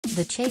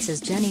The Chase's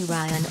Jenny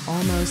Ryan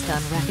almost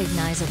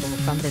unrecognizable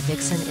from the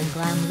Vixen in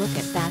Glam look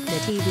at BAFTA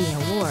TV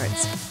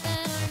Awards.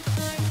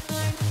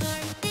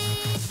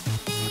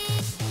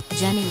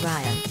 Jenny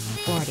Ryan,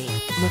 40,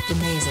 looked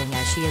amazing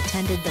as she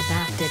attended the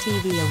BAFTA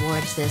TV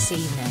Awards this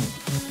evening.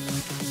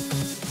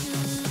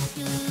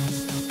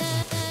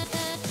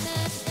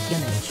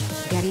 Image,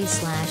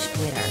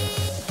 Getty/Twitter.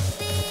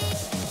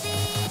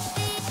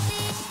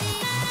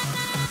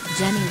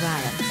 Jenny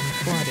Ryan,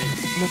 40,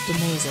 looked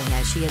amazing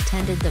as she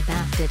attended the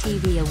BAFTA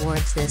TV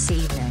Awards this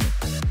evening.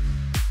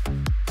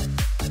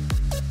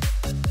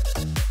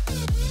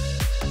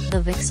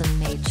 The Vixen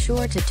made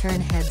sure to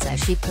turn heads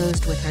as she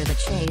posed with her The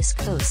Chase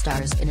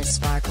co-stars in a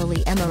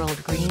sparkly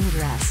emerald green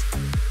dress.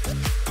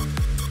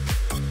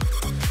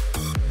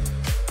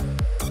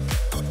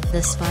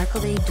 The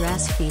sparkly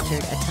dress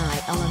featured a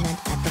tie element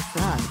at the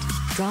front,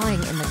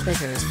 drawing in the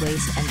quizzer's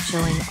waist and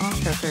showing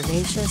off her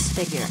curvaceous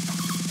figure.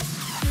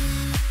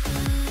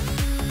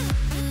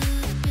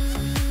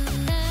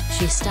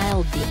 She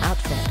styled the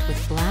outfit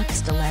with black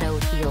stiletto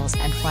heels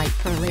and white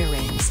pearl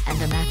earrings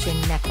and a matching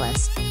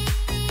necklace.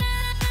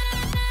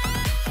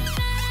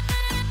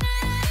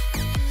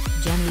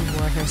 Jenny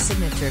wore her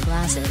signature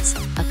glasses,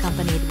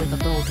 accompanied with a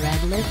bold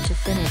red lip to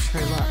finish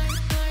her look.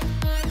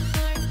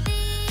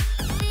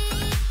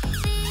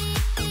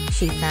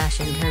 She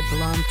fashioned her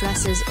blonde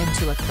dresses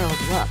into a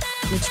curled look,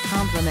 which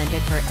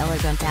complemented her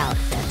elegant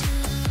outfit.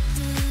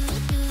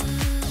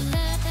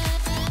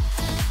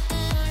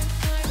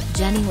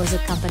 Jenny was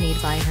accompanied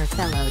by her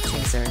fellow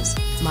chasers,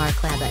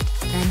 Mark Levitt,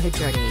 Ben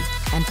Haggerty,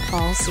 and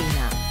Paul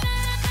Cena.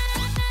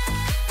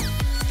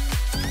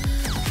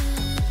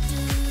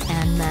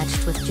 Anne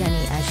matched with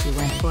Jenny as she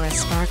went for a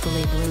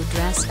sparkly blue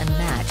dress and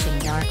matching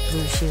dark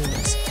blue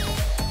shoes.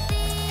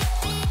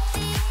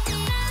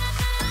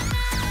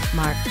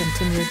 Mark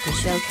continued to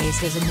showcase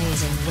his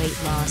amazing weight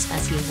loss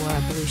as he wore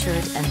a blue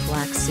shirt and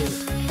black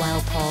suit,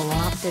 while Paul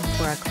opted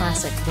for a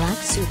classic black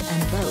suit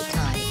and bow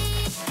tie.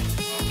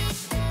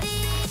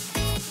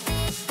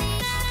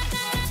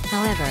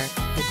 However,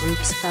 the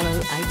group's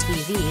fellow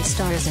ITV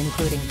stars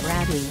including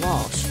Bradley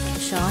Walsh,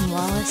 Sean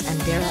Wallace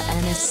and Dara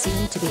Ennis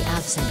seemed to be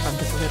absent from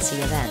the glitzy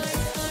event.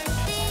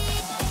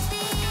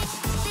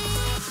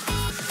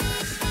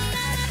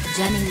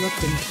 Jenny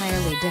looked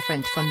entirely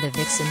different from the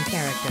Vixen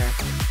character.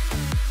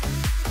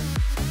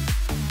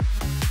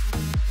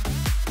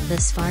 The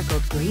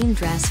sparkled green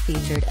dress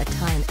featured a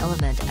tie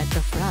element at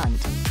the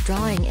front,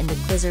 drawing in the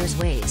quizzer's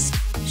waist,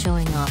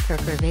 showing off her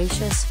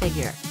curvaceous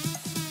figure.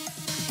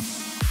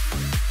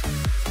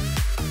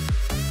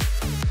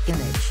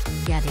 Image,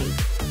 Getty.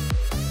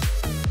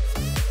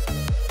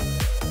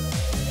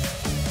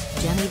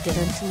 Jenny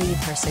didn't leave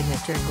her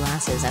signature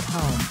glasses at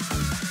home.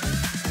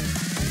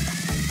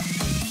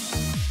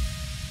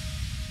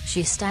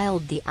 She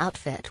styled the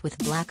outfit with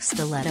black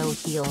stiletto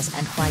heels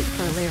and white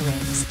pearl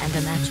earrings and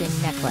a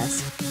matching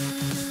necklace.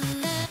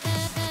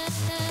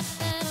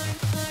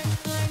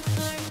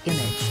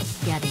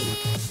 Image, Getty.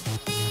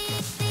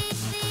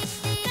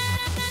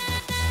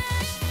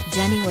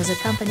 Jenny was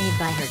accompanied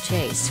by her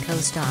Chase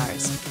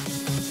co-stars.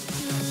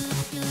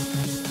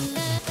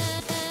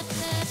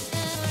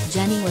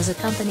 Jenny was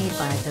accompanied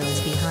by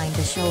those behind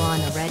the show on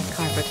the red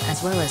carpet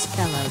as well as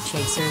fellow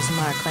chasers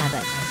Mark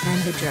Levitt, Ben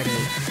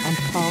Haggerty, and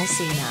Paul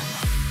Cena.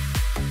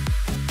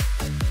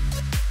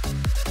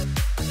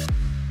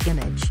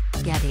 Image,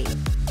 Getty.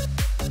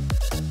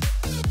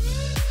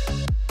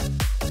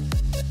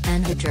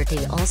 Ben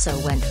Haggerty also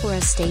went for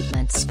a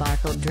statement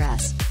sparkled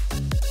dress.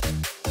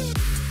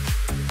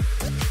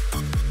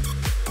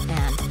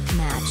 Anne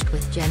matched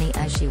with Jenny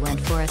as she went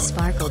for a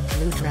sparkled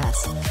blue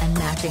dress and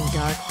matching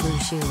dark blue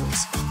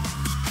shoes.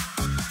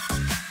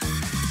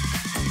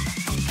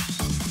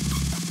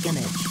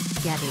 Image,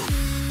 Getty.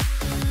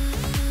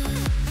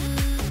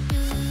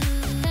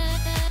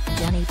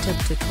 Jenny took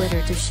to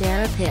Twitter to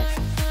share a pic.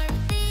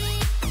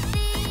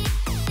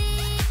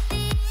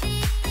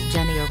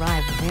 Jenny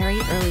arrived very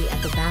early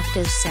at the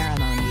BAFTA's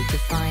ceremony to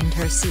find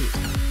her seat.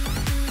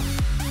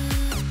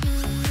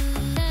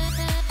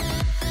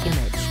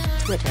 Image,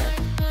 Twitter.